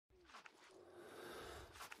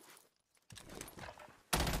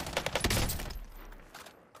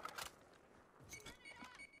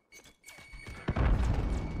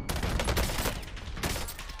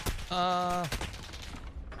Ah!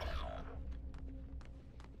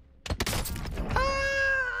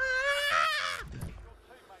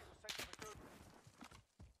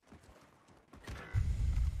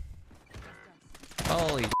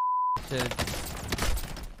 Holy shit.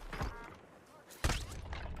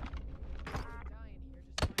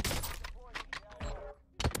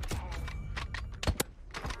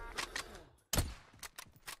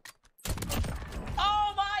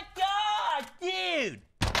 Oh my god, dude!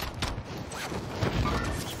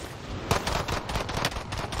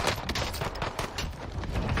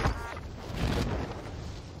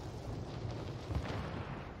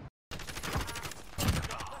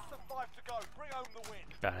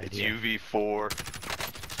 It's UV4.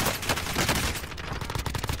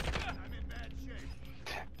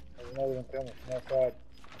 Another one coming from outside.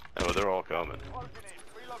 Oh, they're all coming.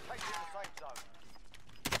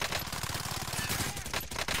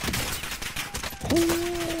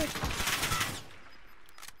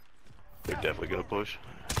 They're definitely gonna push.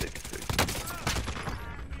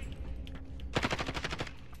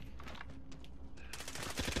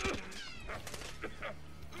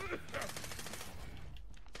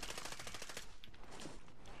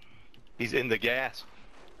 He's in the gas.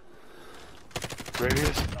 There he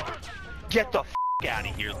is. Get the f out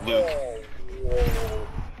of here, Luke. Whoa.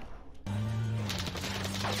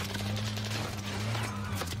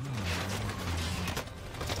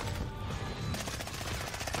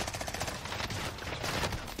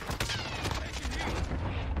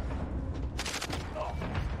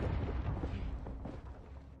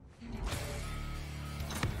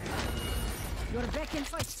 You're back in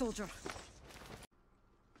fight, soldier.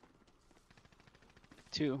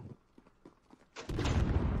 2.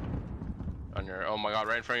 On your, oh my god,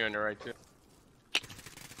 right in front of you on your right too.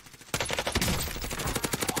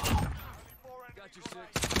 Got you 6.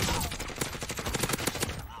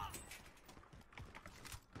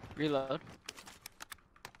 Reload.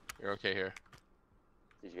 You're okay here.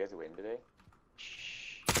 Did you guys win today?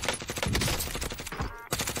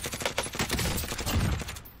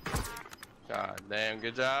 God damn,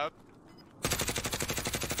 good job.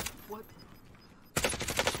 What?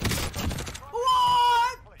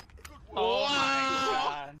 Oh my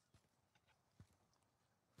god.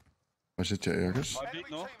 Waar zit je ergens? Dit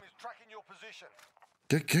nog?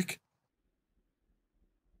 Kijk, kijk.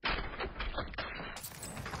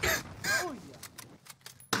 Oh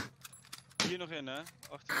ja. Hier nog in, hè?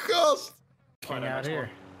 Achter. Gast! King out here.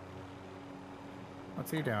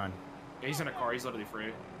 What's he doing? He's in a car, he's literally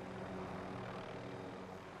free.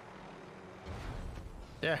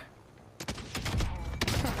 Yeah.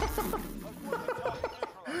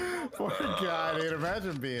 Poor guy, dude.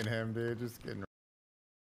 Imagine being him, dude. Just getting.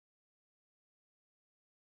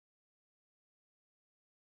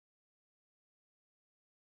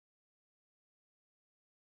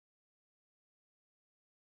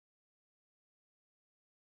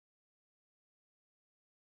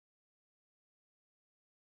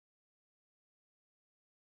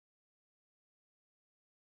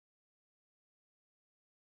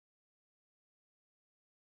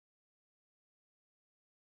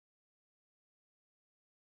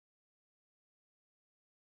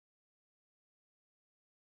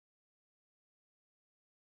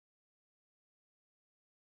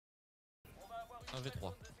 Un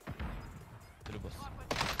V3. C'est le boss.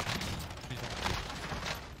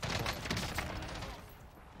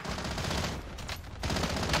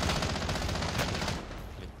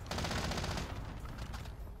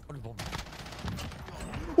 Oh le bombe.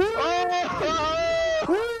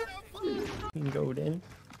 Fucking go in.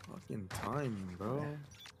 Fucking timing, bro.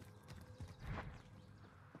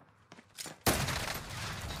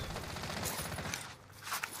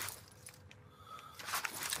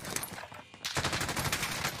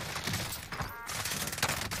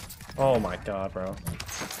 Oh my god, bro.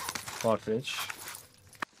 Fuck, bitch.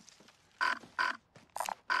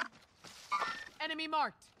 Enemy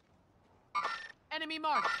marked. Enemy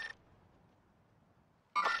marked.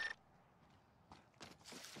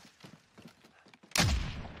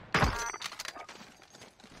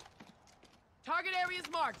 Target area is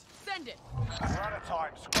marked. Send it. We're out of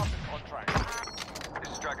time. Scrap the contract.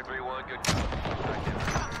 This is Tracker 3-1, good.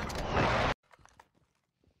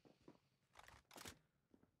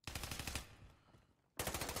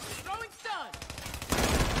 Throwing stun.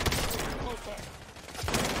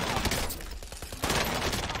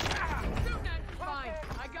 Fine,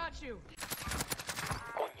 I got you.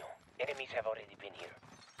 Coño, enemies have already been here.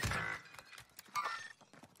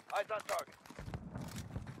 Eyes on target.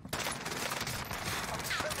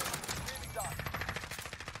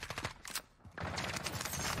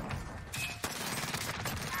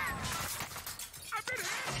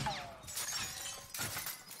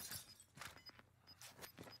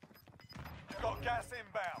 Gas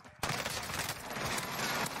inbound.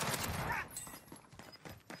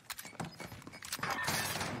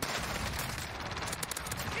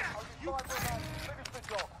 Finish the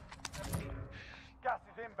job. Gas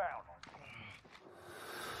is inbound.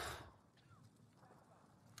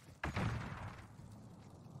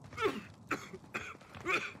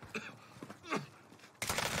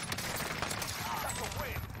 That's a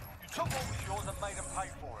win. You took what was yours and made them pay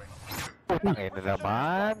for it. Tangin na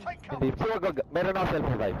naman. Hindi. Meron ako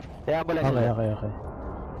self-revive. Kaya ambulance Okay, okay, okay.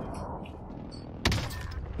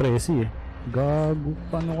 Presi eh. Gago.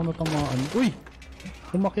 Paano ko natamaan? Uy!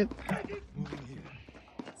 Umakit.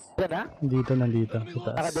 Yan na? Nandito, nandito. Sa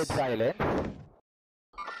taas. Naka-dead silent.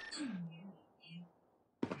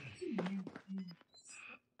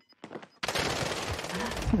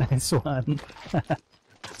 Nice one.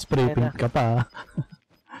 Spray paint ka pa.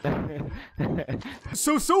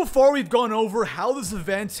 So far we've gone over how this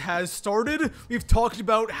event has started. We've talked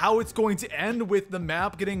about how it's going to end with the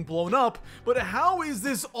map getting blown up, but how is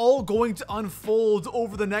this all going to unfold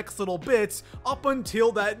over the next little bit up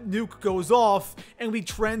until that nuke goes off and we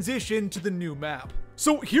transition to the new map?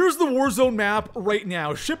 So here's the Warzone map right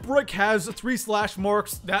now. Shipwreck has 3 slash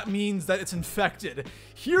marks. That means that it's infected.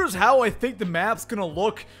 Here's how I think the map's gonna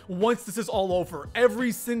look once this is all over.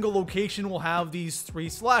 Every single location will have these 3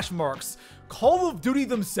 slash marks. Call of Duty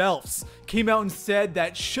themselves came out and said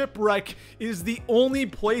that Shipwreck is the only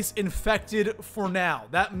place infected for now.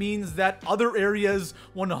 That means that other areas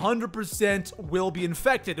 100% will be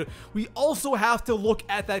infected. We also have to look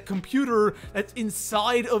at that computer that's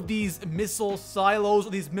inside of these missile silos,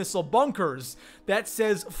 or these missile bunkers. That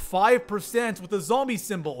says 5% with a zombie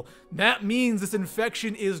symbol. That means this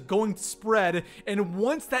infection is going to spread, and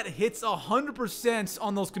once that hits 100%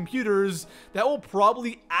 on those computers, that will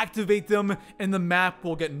probably activate them and the map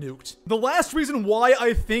will get nuked. The last reason why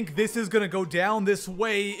I think this is gonna go down this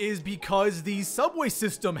way is because the subway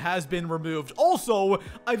system has been removed. Also,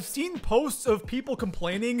 I've seen posts of people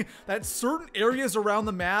complaining that certain areas around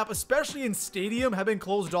the map, especially in Stadium, have been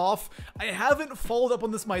closed off. I haven't followed up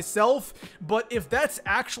on this myself, but if that's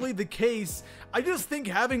actually the case, I just think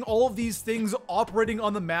having all of these things operating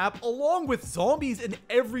on the map, along with zombies in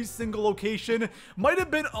every single location, might have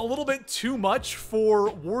been a little bit too much for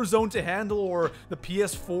Warzone to handle or the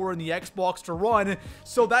PS4 and the Xbox to run,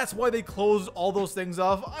 so that's why they closed all those things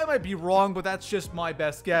off. I might be wrong, but that's just my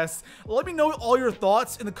best guess. Let me know all your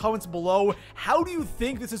thoughts in the comments below. How do you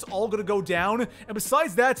think this is all going to go down? And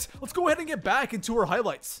besides that, let's go ahead and get back into our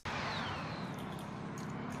highlights.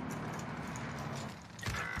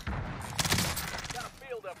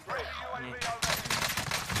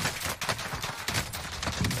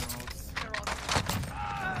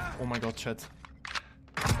 Oh my god, chat.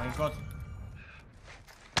 Oh my god.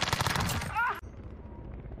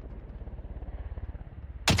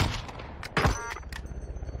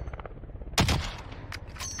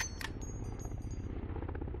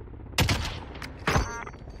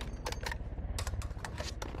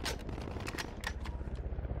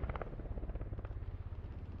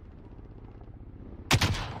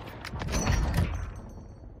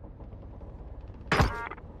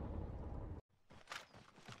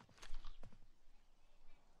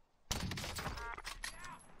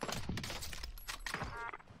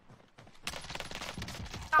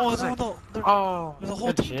 Oh, there's a whole there's a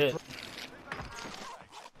whole shit.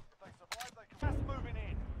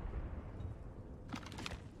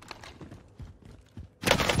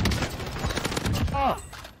 Oh!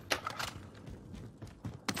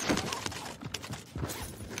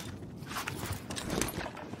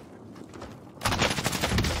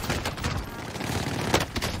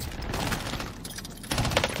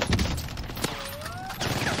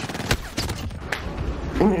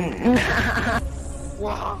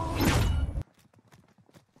 Wow.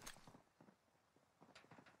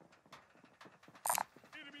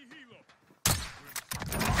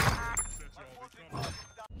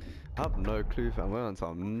 I have no clue, fam. We're on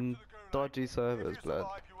some dodgy servers, blood.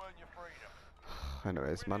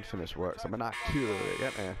 Anyways, man finished work, so I'm gonna act cool with it,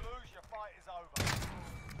 get me?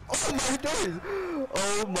 Oh my days!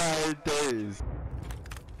 Oh my days!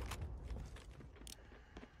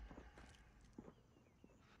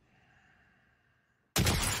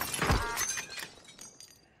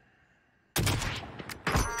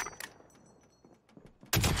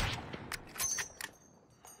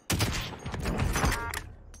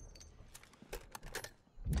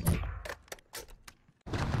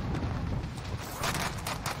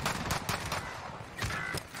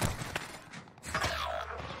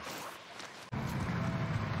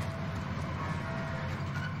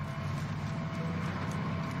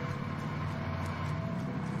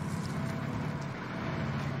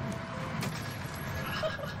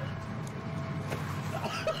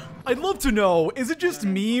 I'd love to know, is it just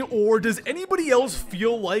me, or does anybody else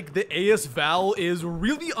feel like the AS Val is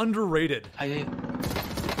really underrated?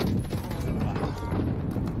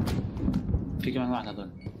 في كمان واحد هذول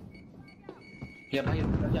يلا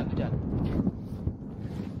هيا رجعك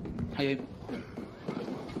هيا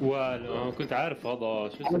وانا كنت عارف هذا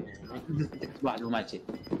شو اسمه واحد وماشي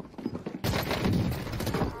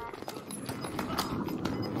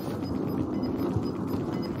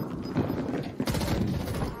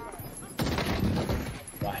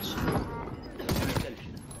وحش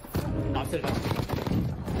عم تلعب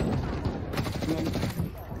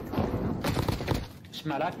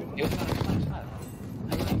شمالك شمالك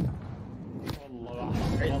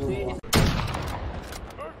والله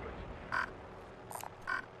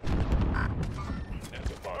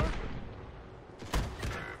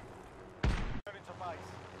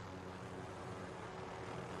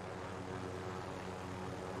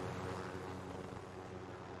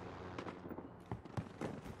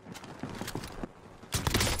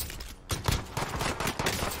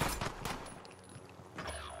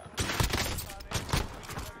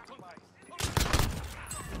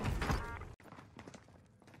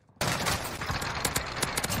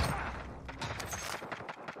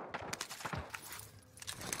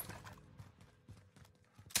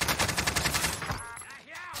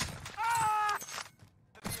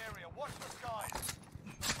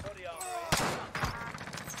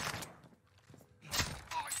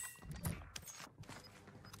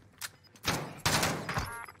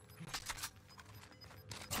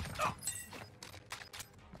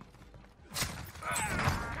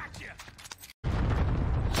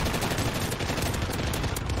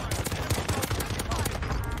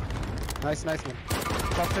Nice, nice one.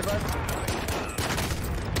 Top survive.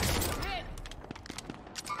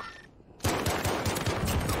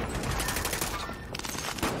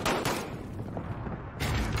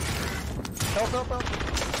 Help.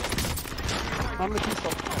 I'm the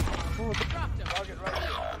pistol. Oh, target right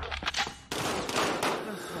here.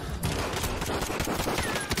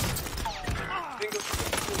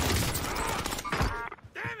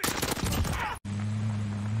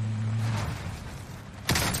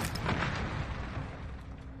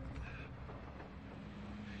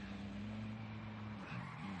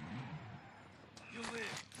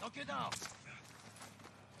 Knock it down.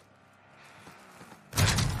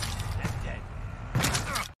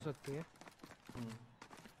 सकती है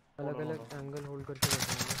अलग-अलग angle hold करके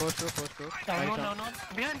रखेंगे first row No.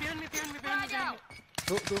 Behind me.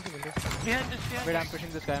 Two seconds. Wait, I'm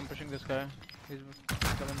pushing this guy. He's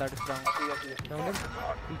coming, that is down. Down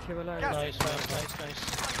पीछे वाला है. Nice.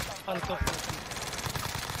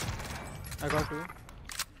 I got two.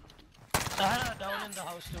 Sahara down in the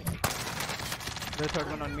house too. The third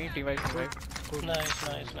one on me, T-Vice. Nice.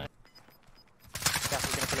 Yeah,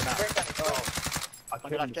 we're gonna pull him out. I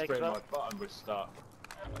couldn't spray my button was stuck.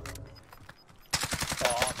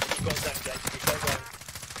 You got them, Jake.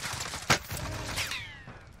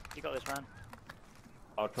 You got this, man.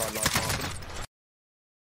 I'll try light marking.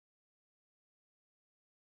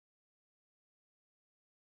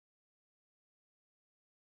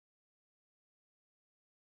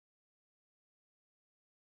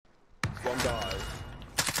 One guy.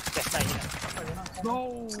 No!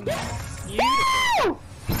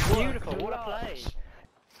 Beautiful, what a play!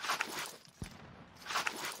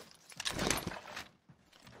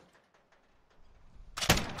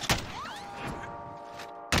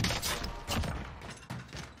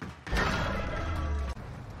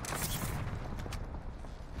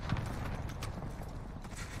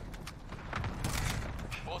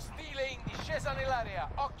 Ostile in discesa nell'area,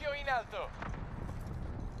 occhio in alto.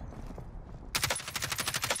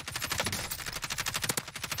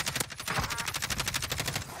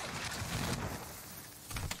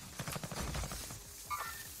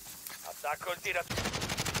 Attacco il tiro.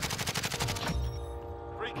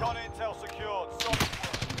 Recon intel secured. Stop.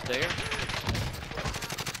 There.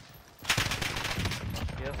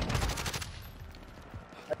 Yep.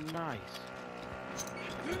 Nice.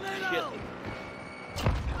 Shit.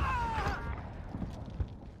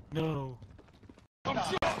 No.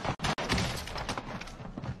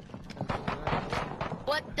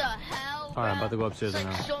 What the hell? Alright, I'm about to go upstairs like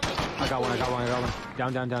now. So I got one.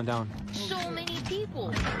 Down. So many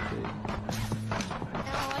people. I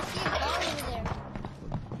see a car over there.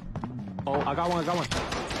 Oh, I got one.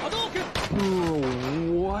 Ooh,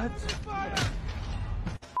 what?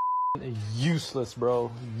 Useless,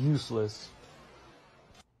 bro. Useless.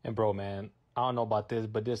 And bro, man, I don't know about this,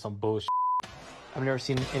 but there's some bullshit. I've never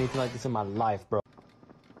seen anything like this in my life, bro.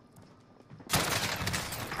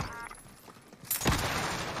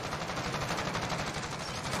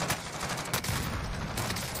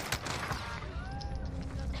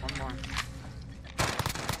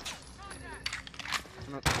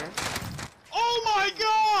 Oh my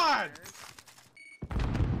god!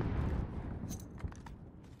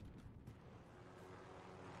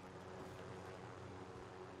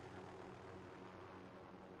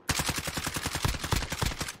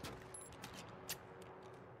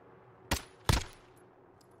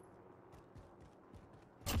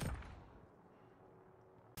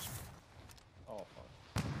 Oh fuck.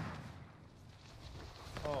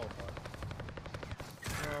 Oh fuck.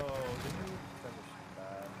 No, did you finish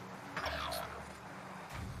that?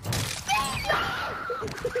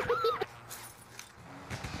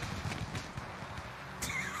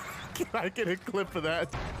 Can I get a clip of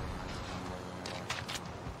that?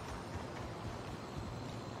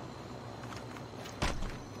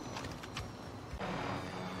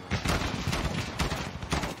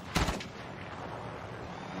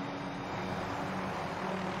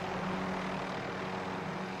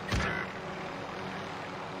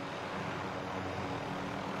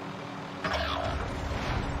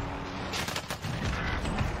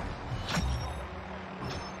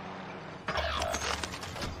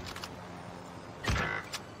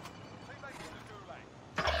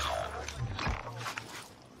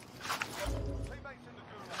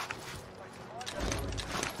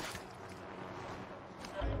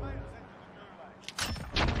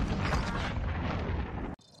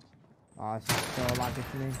 Oh, it's so laggy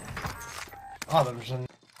for me. 100%.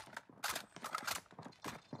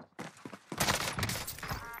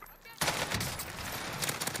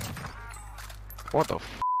 What the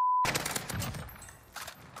f?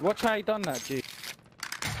 Watch how you done that, G.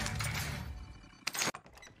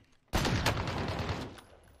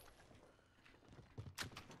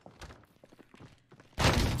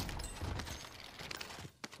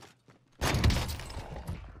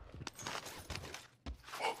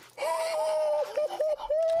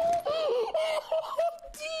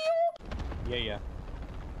 Yeah.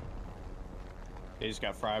 They just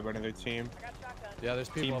got fried by another team. Yeah, there's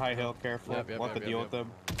people. Team up High there. Hill, careful. Yep, What the deal with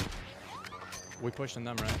them? We pushing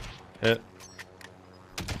them, right? Hit.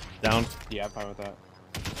 Down. Yeah, I'm fine with that.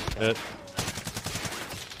 Hit.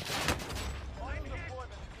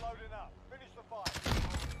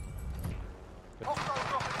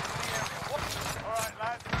 Alright,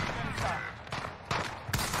 lads, let's get it done.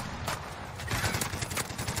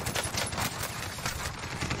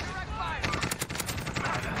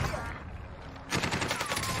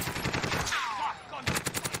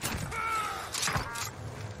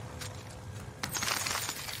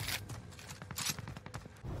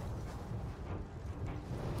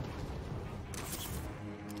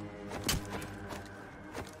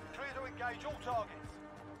 Clear to engage all targets.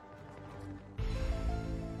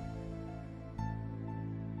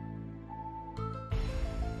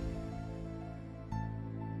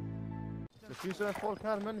 Det finns ju folk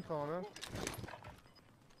här, människor nu.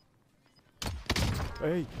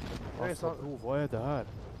 Hej! Alltså bro, vad är det här?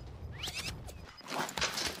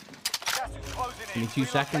 Give me 2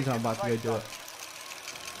 seconds, I'm about to go do it.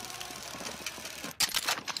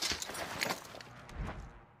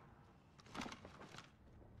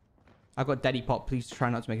 I've got Daddy Pop, please try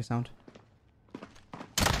not to make a sound.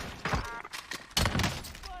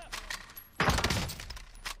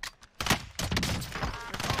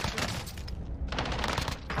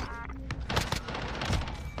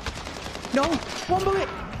 No! 1 bullet!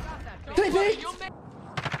 Clip it!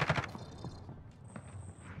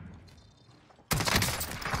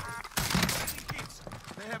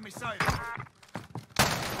 They have me sighted.